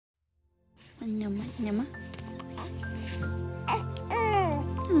Nyama, nyama.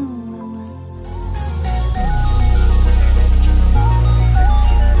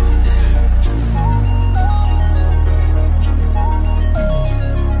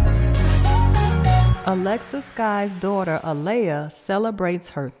 Alexis Skyy's daughter, Alaiya,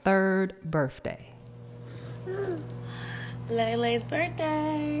 celebrates her 3rd birthday. Laylay's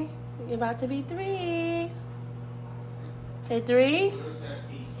birthday. You're about to be 3. Say 3.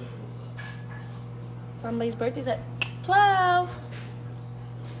 Somebody's birthday's at 12.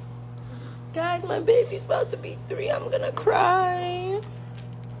 Guys, my baby's about to be 3. I'm gonna cry.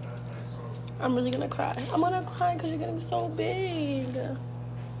 I'm really gonna cry. I'm gonna cry because you're getting so big.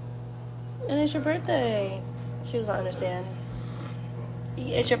 And it's your birthday. She doesn't understand.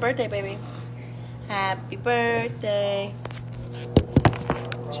 It's your birthday, baby. Happy birthday.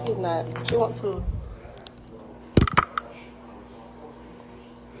 She's not. She wants food.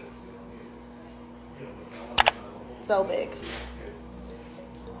 So big.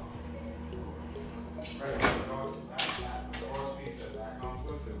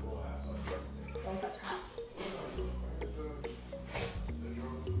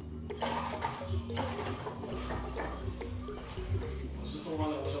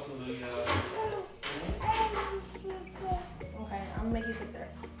 Okay, I'm gonna make you sit there.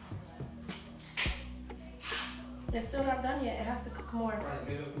 It's still not done yet. It has to cook more.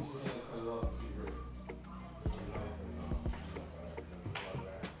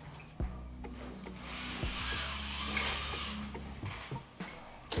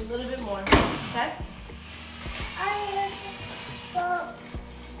 A little bit more. Okay?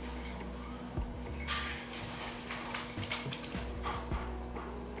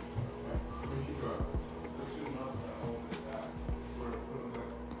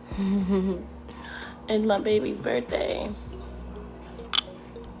 It's my baby's birthday.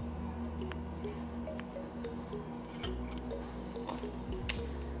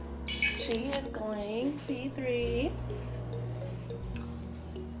 She is going to be 3.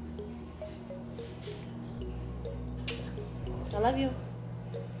 I love you.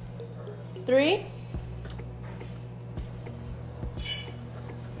 3.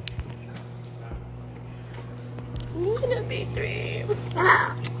 You're gonna be 3.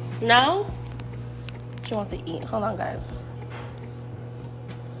 No? She wants to eat. Hold on, guys.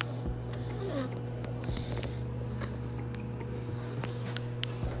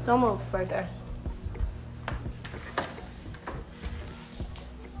 Don't move right there.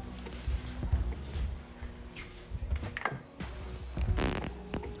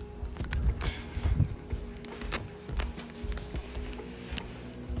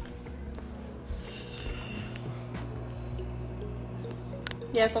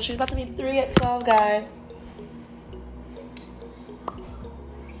 Yeah, so she's about to be 3 at 12, guys.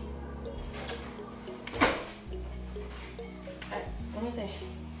 Alright, let me see.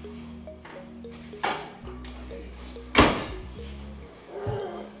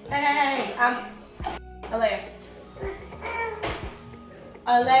 Hey, I'm Alaiya.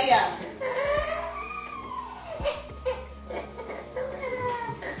 Alaiya.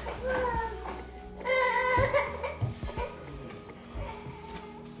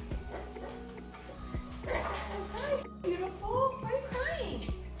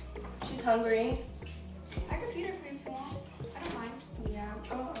 Hungry. I can feed her for you if you want. I don't mind. Yeah,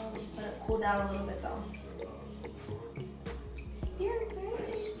 let it cool down a little bit though. You're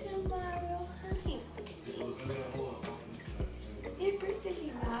very tomorrow, honey. Your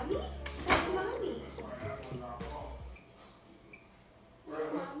birthday, mommy? That's mommy. That's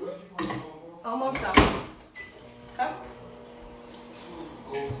mommy. Almost done. Okay.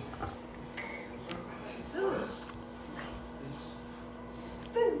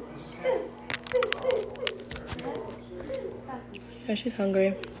 Yeah, she's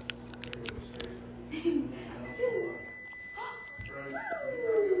hungry.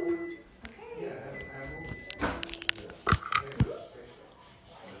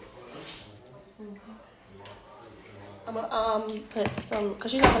 I'm gonna put some,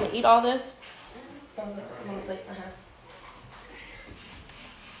 cause she's not gonna eat all this. So I'm gonna plate for her.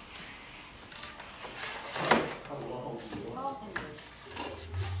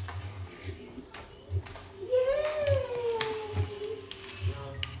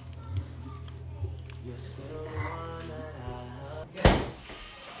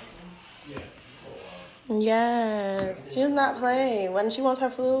 Yes, she's not playing. When she wants her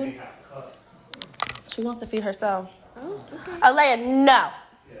food, she wants to feed herself. Oh, okay. Alaiya, no.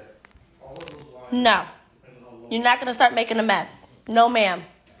 No. You're not going to start making a mess. No, ma'am.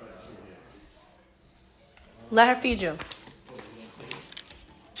 Let her feed you.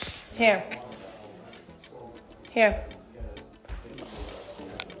 Here. Here.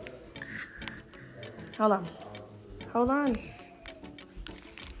 Hold on. Hold on.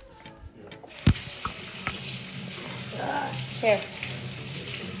 Here.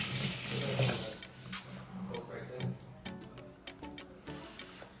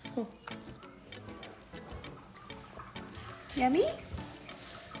 Yummy?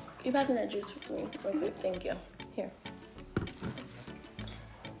 You passing that juice for me real quick? Thank you. Here.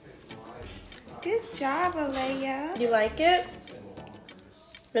 Good job, Alaiya. You like it?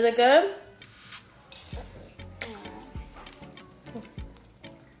 Really good?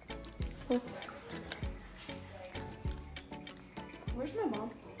 Where's my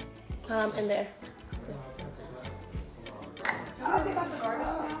mom? In there. Can I take out the garbage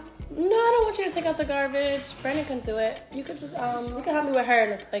now? No, I don't want you to take out the garbage. Brandon can do it. You could just you can help me with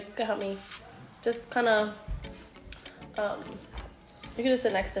her. Like you can help me. Just kind of you can just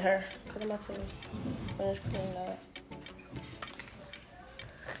sit next to her because I'm about to finish cleaning that.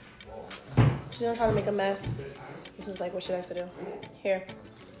 She's gonna try to make a mess. This is like what she likes to do. Here.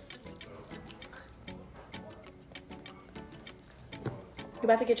 You're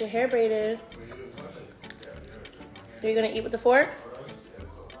about to get your hair braided. Are you gonna eat with the fork?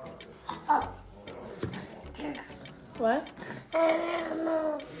 What?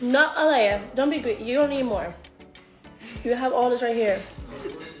 No, Alaiya, don't be greedy. You don't need more. You have all this right here.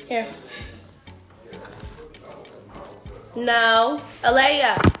 Here. No,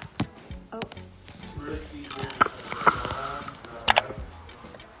 Alaiya. Oh.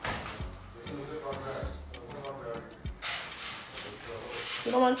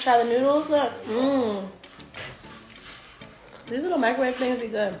 You don't want to try the noodles? Look. Mmm. These little microwave things be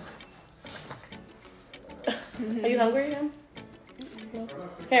good. Are you hungry again? No.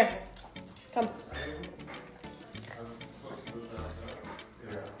 Here. Come.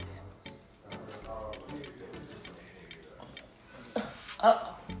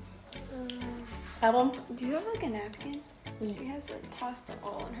 Oh. Have them? Do you have like a napkin? She has like pasta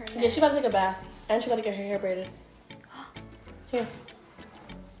all on her neck. Yeah, she about to take a bath. And she about to get her hair braided. Here.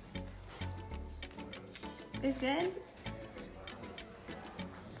 It's good?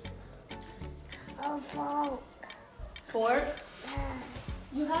 Fork?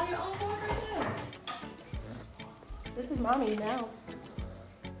 You have your own fork right there. This is mommy now.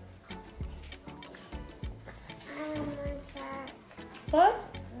 What?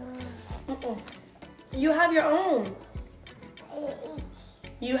 You have your own.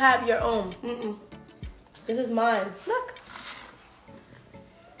 You have your own. This is mine. Look.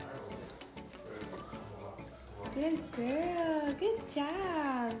 Good girl. Good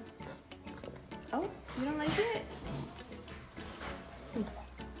job. Oh, you don't like it?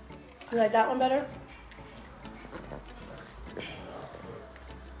 You like that one better?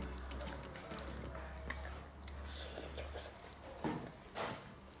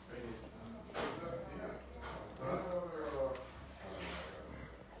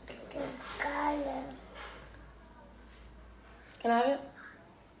 Can I have it?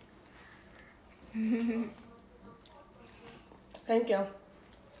 Thank you.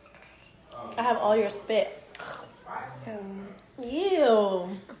 I have all your spit.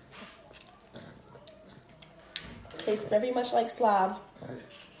 Ew. Tastes very much like slob.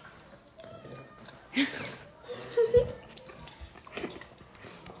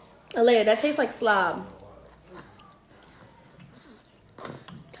 Alaiya, that tastes like slob.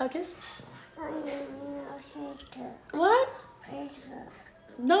 Can I kiss? What?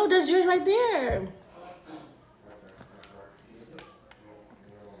 No, there's yours right there.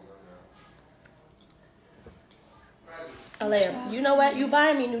 Alaiya, you know what? You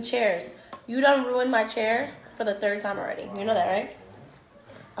buying me new chairs. You done ruined my chair for the 3rd time already. You know that, right?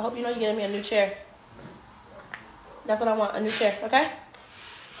 I hope you know you're getting me a new chair. That's what I want, a new chair, okay?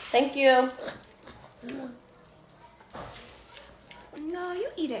 Thank you. No, you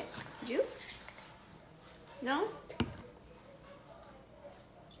eat it. Juice? No?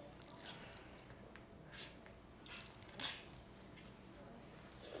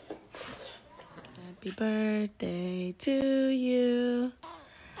 Happy birthday to you.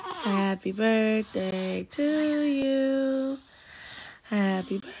 Happy birthday to you.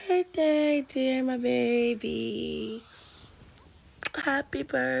 Happy birthday, dear my baby. Happy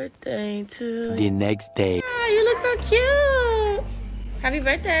birthday to The next day. Oh, you look so cute. Happy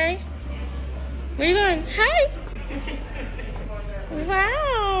birthday. Where you going? Hi.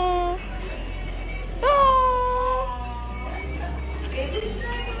 Wow. Oh.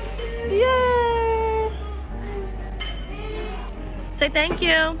 Yeah. Say thank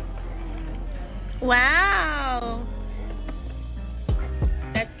you. Wow.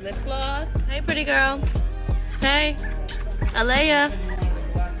 That's lip gloss. Hey, pretty girl. Hey, Alaiya.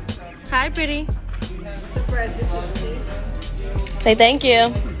 Hi, pretty. Say thank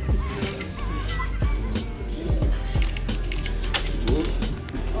you.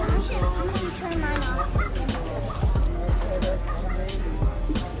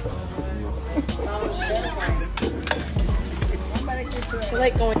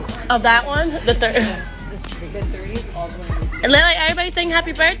 Like going of that one, the third. The three is all the way. And like everybody saying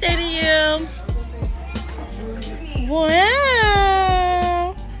happy birthday to you.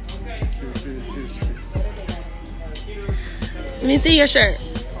 Wow. Let me see your shirt.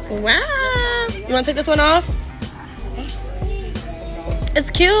 Wow. You want to take this one off? It's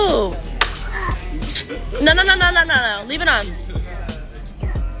cute. No. Leave it on.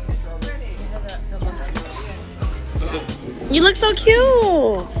 You look so cute.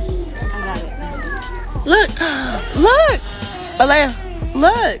 I got it. Look. Look. Alaiya,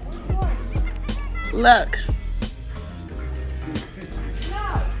 look. Look.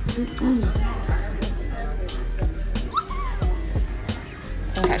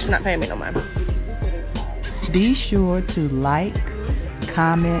 Okay, she's not paying me no mind. Be sure to like,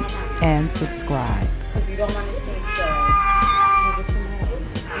 comment, and subscribe. Because you don't want to think so.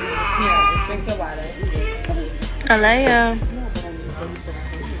 Here, drink the water. Alaiya.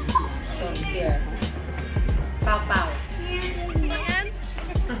 Here. Pow pow.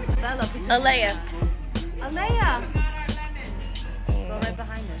 Alaiya. Alaiya. Go right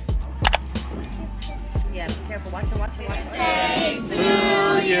behind her. Yeah, be careful. Watch her. To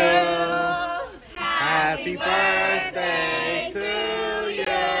you. Happy birthday to you.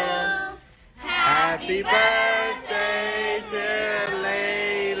 Happy birthday, dear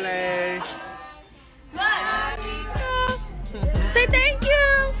Lele. Say thank you.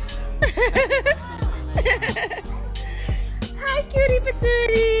 Hi, cutie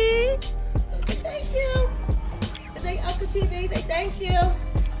patootie. Thank you. Say Uncle TV. Say thank you.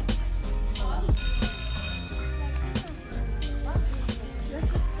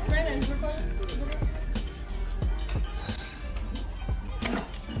 Brandon,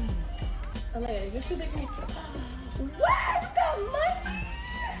 Alaiya, you're too big for me. What? You got money?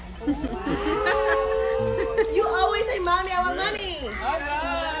 You always say, Mommy, I want money.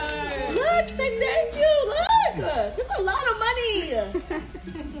 Look, say thank you. Look. That's a lot of money.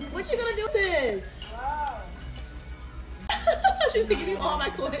 What you gonna do with this? She's gonna give you all my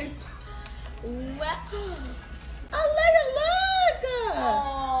coins. Wow. Alaiya, look.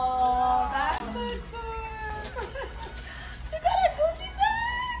 Oh, that's good. You got a Gucci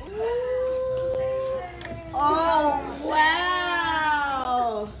bag? Oh,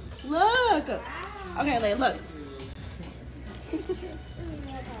 wow. Look. Okay, Alaiya, look.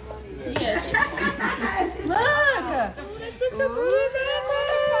 Yeah, look.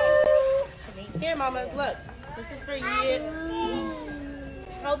 Here, Mama, look. This is for you.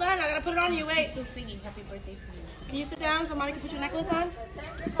 Hold on, I gotta put it on you. Wait. She's still singing happy birthday to you. Can you sit down so Mommy can put your necklace on?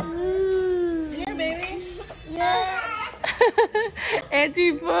 Here, baby. Yeah.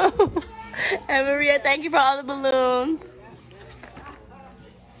 Auntie Pooh. And Maria, thank you for all the balloons.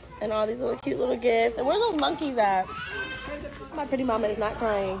 And all these little cute little gifts. And where are those monkeys at? My pretty mama is not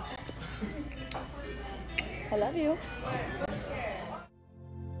crying. I love you.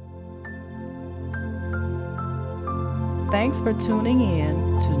 Thanks for tuning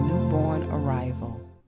in to Newborn Arrival.